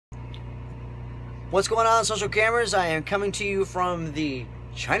What's going on, social cameras? I am coming to you from the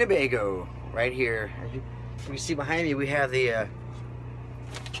Chinabago right here. As you can see behind me, we have the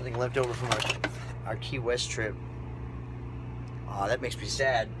something left over from our Key West trip. Oh, that makes me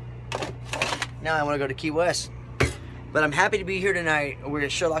sad. Now I want to go to Key West. But I'm happy to be here tonight. We're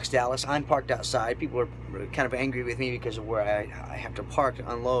at Sherlocks Dallas. I'm parked outside. People are kind of angry with me because of where I have to park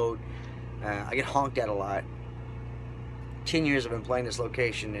to unload. I get honked at a lot. 10 years I've been playing this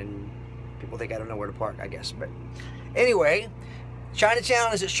location and people think I don't know where to park, I guess. But anyway,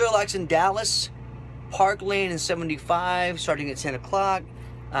 Chinatown is at Sherlocks in Dallas. Park Lane in 75, starting at 10 o'clock.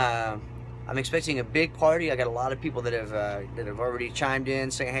 I'm expecting a big party. I got a lot of people that have already chimed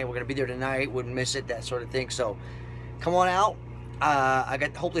in saying, hey, we're going to be there tonight, wouldn't miss it, that sort of thing. So come on out.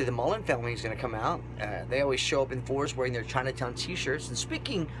 Hopefully the Mullen family is going to come out. They always show up in force wearing their Chinatown t-shirts. And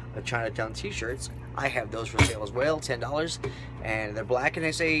speaking of Chinatown t-shirts, I have those for sale as well, $10. And they're black and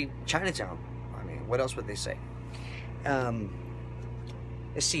they say Chinatown. I mean, what else would they say?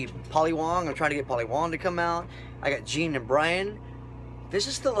 Let's see, Polly Wong. I'm trying to get Polly Wong to come out. I got Gene and Brian. This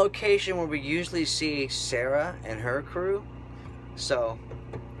is the location where we usually see Sarah and her crew. So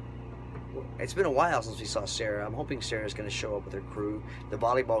it's been a while since we saw Sarah. I'm hoping Sarah's going to show up with her crew. The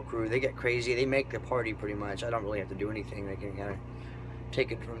volleyball crew, they get crazy. They make the party pretty much. I don't really have to do anything. They can kind of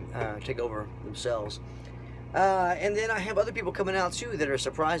take over themselves. And then I have other people coming out too that are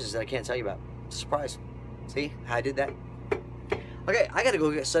surprises that I can't tell you about. Surprise. See how I did that? Okay, I got to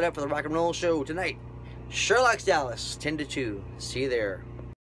go get set up for the rock and roll show tonight. Sherlocks Dallas, 10 to 2. See you there.